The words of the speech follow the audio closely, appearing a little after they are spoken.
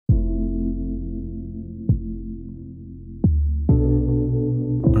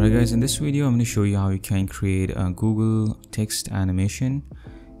Alright guys, in this video I'm going to show you how you can create a Google text animation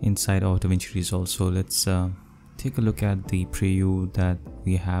inside of Davinci Resolve. So let's take a look at the preview that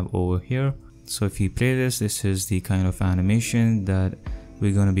we have over here. So if you play this, this is the kind of animation that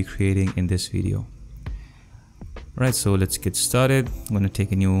we're going to be creating in this video. Right, so let's get started. I'm going to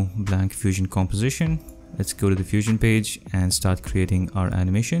take a new blank Fusion composition. Let's go to the Fusion page and start creating our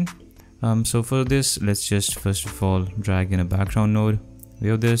animation. So for this, let's just first of all drag in a background node. We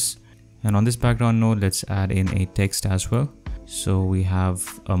have this, and on this background node, let's add in a text as well. So we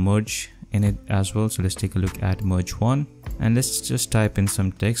have a merge in it as well. So let's take a look at merge 1, and let's just type in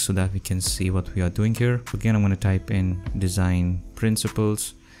some text so that we can see what we are doing here. Again, I'm going to type in design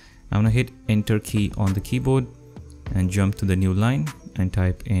principles. I'm going to hit enter key on the keyboard and jump to the new line and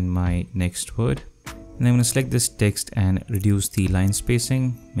type in my next word. And I'm going to select this text and reduce the line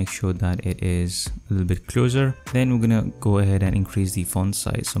spacing, make sure that it is a little bit closer. Then we're going to go ahead and increase the font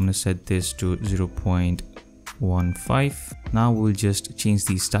size. So I'm going to set this to 0.15. Now we'll just change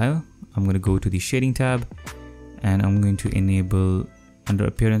the style. I'm going to go to the shading tab and I'm going to enable, under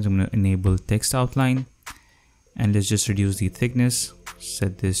appearance, I'm going to enable text outline. And let's just reduce the thickness,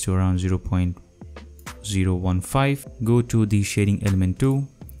 set this to around 0.015. Go to the shading element 2,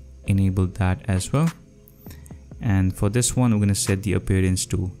 enable that as well. And for this one, we're going to set the appearance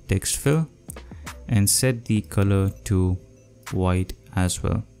to text fill and set the color to white as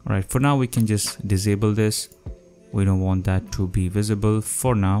well. All right, for now we can just disable this. We don't want that to be visible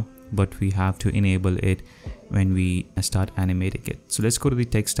for now, but we have to enable it when we start animating it. So let's go to the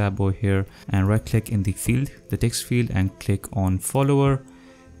text tab over here and right click in the field, the text field, and click on follower.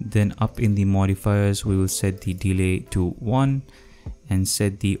 Then up in the modifiers, we will set the delay to 1 and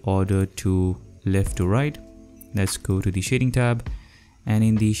set the order to left to right. Let's go to the shading tab, and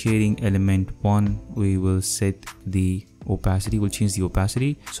in the shading element 1 we will set the opacity. We'll change the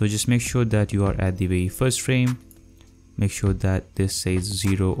opacity, so just make sure that you are at the very first frame. Make sure that this says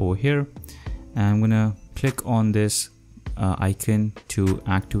 0 over here, and I'm gonna click on this icon to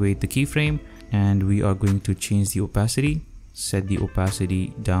activate the keyframe, and we are going to change the opacity, set the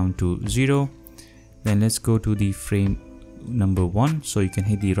opacity down to 0. Then let's go to the frame number 1, so you can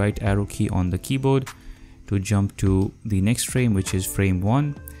hit the right arrow key on the keyboard to jump to the next frame, which is frame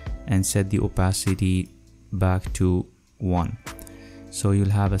 1, and set the opacity back to 1. So you'll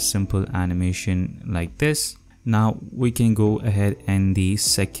have a simple animation like this. Now we can go ahead and the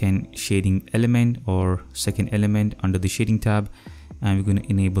second shading element or second element under the shading tab, and we're going to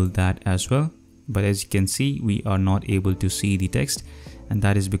enable that as well. But as you can see, we are not able to see the text, and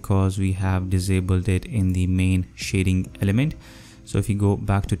that is because we have disabled it in the main shading element. So if you go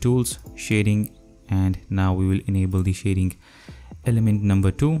back to tools, shading, and now we will enable the shading element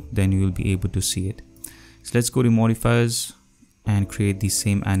number 2, then you will be able to see it. So let's go to modifiers and create the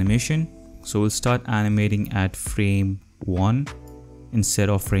same animation. So we'll start animating at frame 1 instead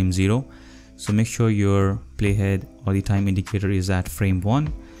of frame 0. So make sure your playhead or the time indicator is at frame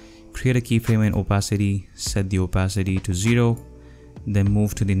 1. Create a keyframe and opacity, set the opacity to 0. Then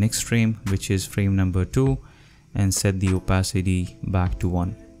move to the next frame, which is frame number 2, and set the opacity back to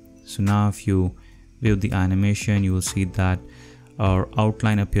 1. So now if you view the animation, you will see that our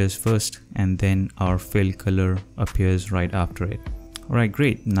outline appears first and then our fill color appears right after it. Alright,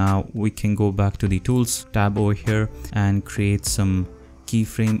 great. Now we can go back to the tools tab over here and create some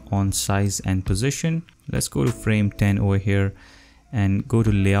keyframe on size and position. Let's go to frame 10 over here and go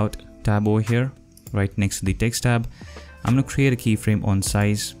to layout tab over here right next to the text tab. I'm going to create a keyframe on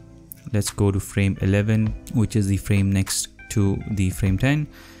size. Let's go to frame 11, which is the frame next to the frame 10,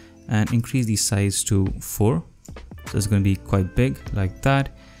 and increase the size to 4. So it's going to be quite big like that.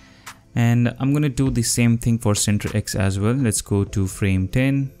 And I'm going to do the same thing for center X as well. Let's go to frame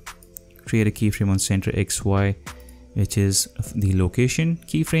 10, create a keyframe on center XY, which is the location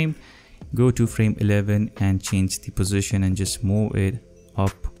keyframe. Go to frame 11 and change the position and just move it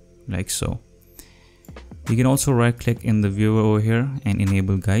up like so. You can also right click in the viewer over here and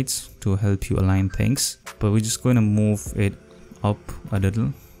enable guides to help you align things, but we're just going to move it up a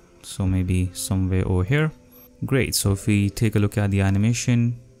little, so maybe somewhere over here. Great. So if we take a look at the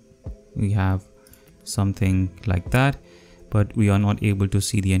animation, we have something like that, but we are not able to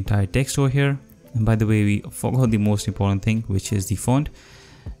see the entire text over here. And by the way, we forgot the most important thing, which is the font.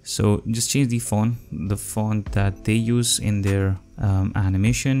 So just change the font. The font that they use in their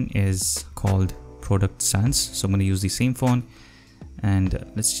animation is called Product Sans. So I'm going to use the same font, and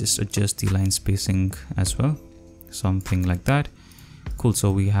let's just adjust the line spacing as well, something like that. Cool.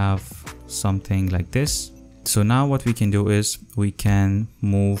 So we have something like this. So now what we can do is we can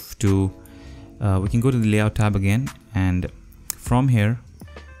move to we can go to the layout tab again, and from here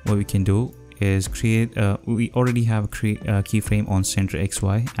what we can do is create, we already have a keyframe on center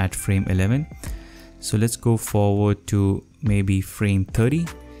XY at frame 11. So let's go forward to maybe frame 30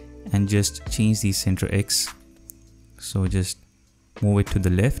 and just change the center X. So just move it to the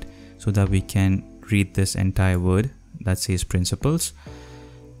left so that we can read this entire word that says principles.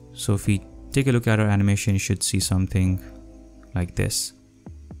 So if we take a look at our animation, you should see something like this,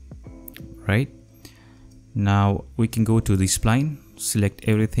 right? Now we can go to the spline, select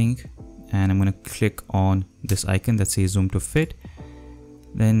everything, and I'm going to click on this icon that says zoom to fit.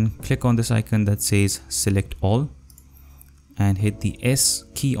 Then click on this icon that says select all and hit the S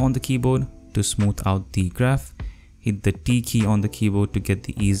key on the keyboard to smooth out the graph. Hit the T key on the keyboard to get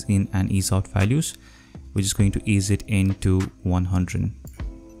the ease in and ease out values. We're just going to ease it into 100.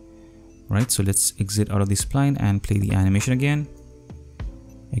 Right, so let's exit out of the spline and play the animation again.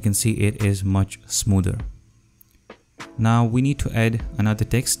 You can see it is much smoother. Now we need to add another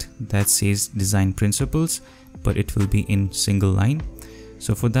text that says design principles, but it will be in single line.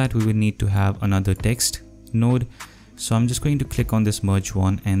 So for that we will need to have another text node. So I'm just going to click on this merge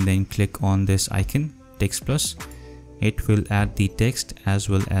one and then click on this icon text plus. It will add the text as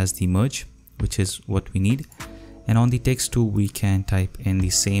well as the merge, which is what we need. And on the text too, we can type in the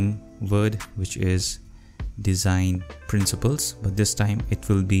same word, which is design principles, but this time it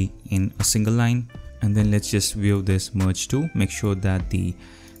will be in a single line. And then let's just view this merge too. Make sure that the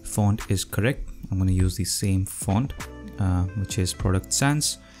font is correct. I'm going to use the same font, which is Product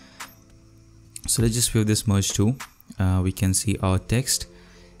Sans. So let's just view this merge too. We can see our text.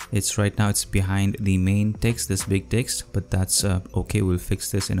 It's right now it's behind the main text, this big text, but that's okay. We'll fix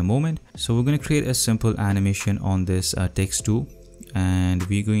this in a moment. So we're going to create a simple animation on this text too, and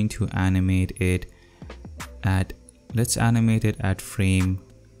we're going to animate it at, let's animate it at frame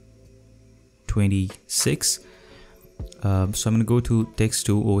 26. So I'm going to go to text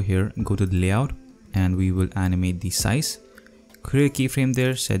 2 over here and go to the layout, and we will animate the size. Create a keyframe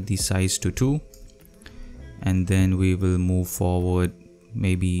there, set the size to 2, and then we will move forward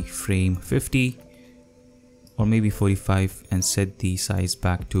maybe frame 50 or maybe 45 and set the size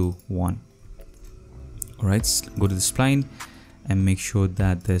back to 1. Alright, go to the spline and make sure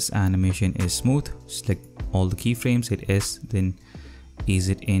that this animation is smooth. Select all the keyframes, hit S, then ease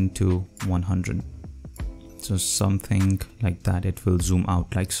it into 100. So something like that, it will zoom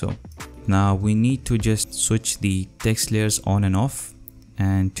out like so. Now we need to just switch the text layers on and off,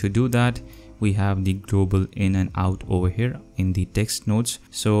 and to do that we have the global in and out over here in the text nodes.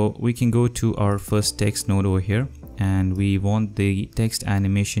 So we can go to our first text node over here, and we want the text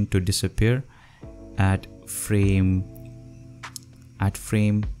animation to disappear at frame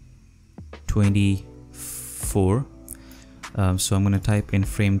 24. So I'm going to type in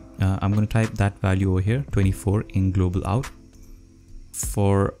I'm going to type that value over here, 24, in global out.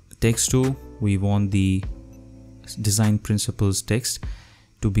 For text 2, we want the design principles text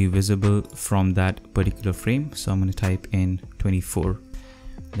to be visible from that particular frame. So I'm going to type in 24.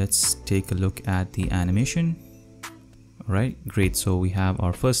 Let's take a look at the animation. All right, great. So we have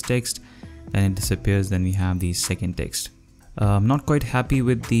our first text, then it disappears, then we have the second text. I'm not quite happy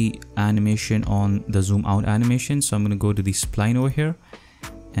with the animation on the zoom out animation, so I'm going to go to the spline over here,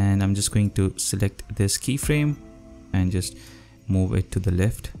 and I'm just going to select this keyframe and just move it to the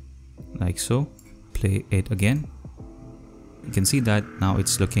left like so. Play it again. You can see that now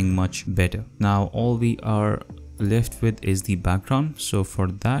it's looking much better. Now all we are left with is the background. So for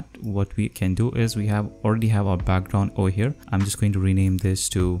that, what we can do is we already have our background over here. I'm just going to rename this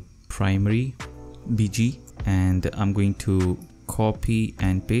to primary BG, and I'm going to copy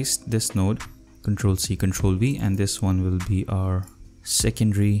and paste this node, Control C, Control V, and this one will be our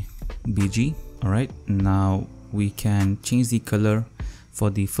secondary BG. All right, now we can change the color. For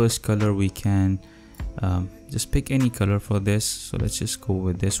the first color, we can just pick any color for this. So let's just go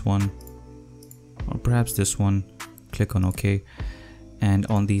with this one, or perhaps this one. Click on OK, and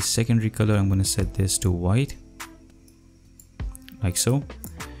on the secondary color, I'm going to set this to white like so.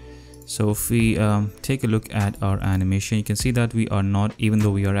 So if we take a look at our animation, you can see that we are not, even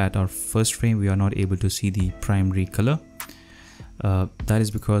though we are at our first frame, we are not able to see the primary color. That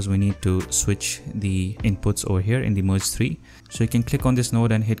is because we need to switch the inputs over here in the merge 3. So you can click on this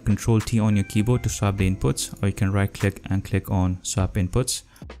node and hit Control T on your keyboard to swap the inputs, or you can right click and click on swap inputs.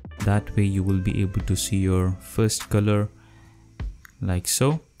 That way you will be able to see your first color like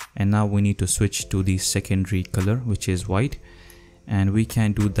so. And now we need to switch to the secondary color, which is white. And we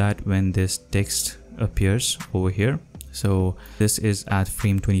can do that when this text appears over here. So this is at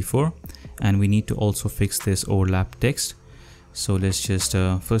frame 24, and we need to also fix this overlap text. So let's just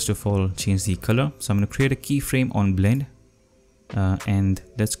first of all change the color. So I'm going to create a keyframe on blend, And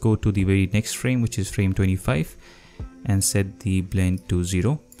let's go to the very next frame, which is frame 25, and set the blend to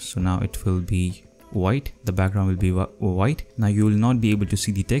 0. So now it will be white, the background will be white. Now you will not be able to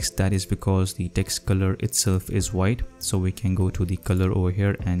see the text. That is because the text color itself is white. So we can go to the color over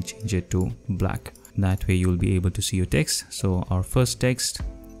here and change it to black. That way you will be able to see your text. So our first text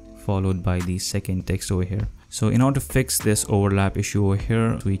followed by the second text over here. So in order to fix this overlap issue over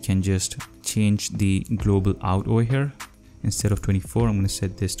here, we can just change the global out over here. Instead of 24, I'm going to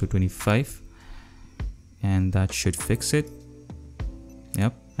set this to 25, and that should fix it.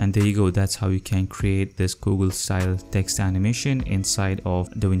 Yep. And there you go. That's how you can create this Google style text animation inside of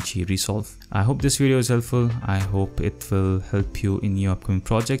Davinci Resolve. I hope this video is helpful. I hope it will help you in your upcoming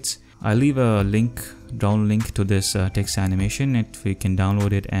projects. I'll leave a down link to this text animation. You can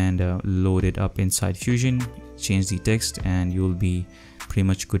download it and load it up inside Fusion, change the text, and you'll be pretty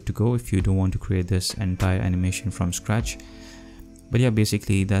much good to go if you don't want to create this entire animation from scratch. But yeah,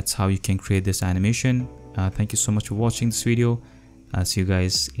 basically that's how you can create this animation. Thank you so much for watching this video. I'll see you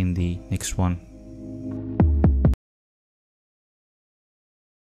guys in the next one.